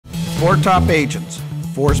4 top agents,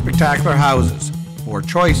 4 spectacular houses, 4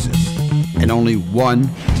 choices, and only 1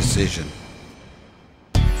 decision.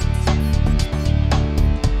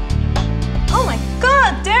 Oh my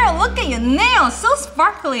God, Daryl, look at your nails, so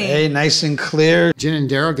sparkly. Hey, nice and clear. Jen and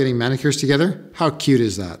Daryl getting manicures together? How cute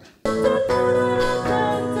is that?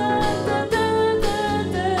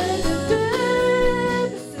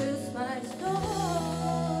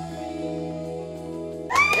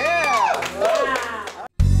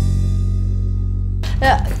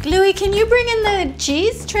 Louis, can you bring in the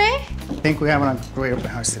cheese tray? I think we have it on the way open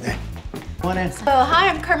house today. Come on in. Oh, hi,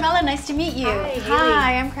 I'm Carmela. Nice to meet you.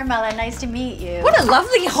 Hi, I'm Carmela. Nice to meet you. What a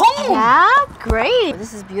lovely home. Yeah, great.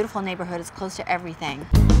 This is a beautiful neighborhood. It's close to everything.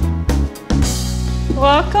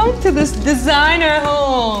 Welcome to this designer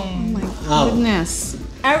home. Oh my goodness.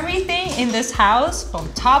 Everything in this house,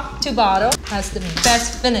 from top to bottom, has the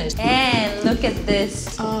best finish. And look at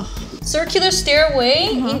this. Circular stairway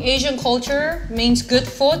in Asian culture means good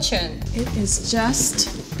fortune. It is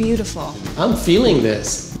just beautiful. I'm feeling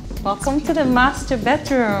this. Welcome to the master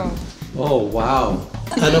bedroom. Oh, wow.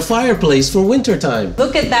 And a fireplace for wintertime.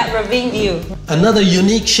 Look at that ravine view. Another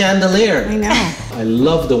unique chandelier. I know. I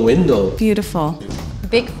love the window. Beautiful.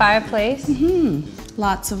 Big fireplace.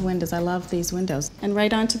 Lots of windows. I love these windows. And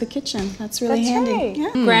right onto the kitchen. That's really handy. Right.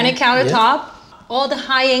 Yeah. Granite countertop. All the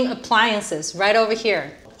high-end appliances right over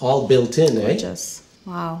here. All built in, eh? Gorgeous.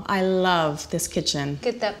 Wow, I love this kitchen.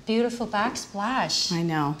 Look at that beautiful backsplash. I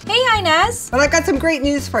know. Hey, Inez. Well, I got some great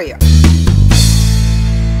news for you.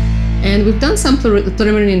 And we've done some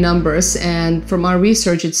preliminary numbers, and from our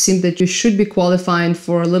research, it seemed that you should be qualifying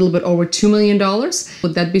for a little bit over $2 million.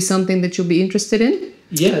 Would that be something that you'll be interested in?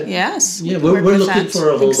 Yeah. Yes. Yeah, we're looking for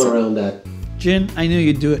a home around that. Jen, I knew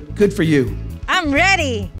you'd do it. Good for you. I'm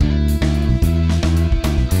ready.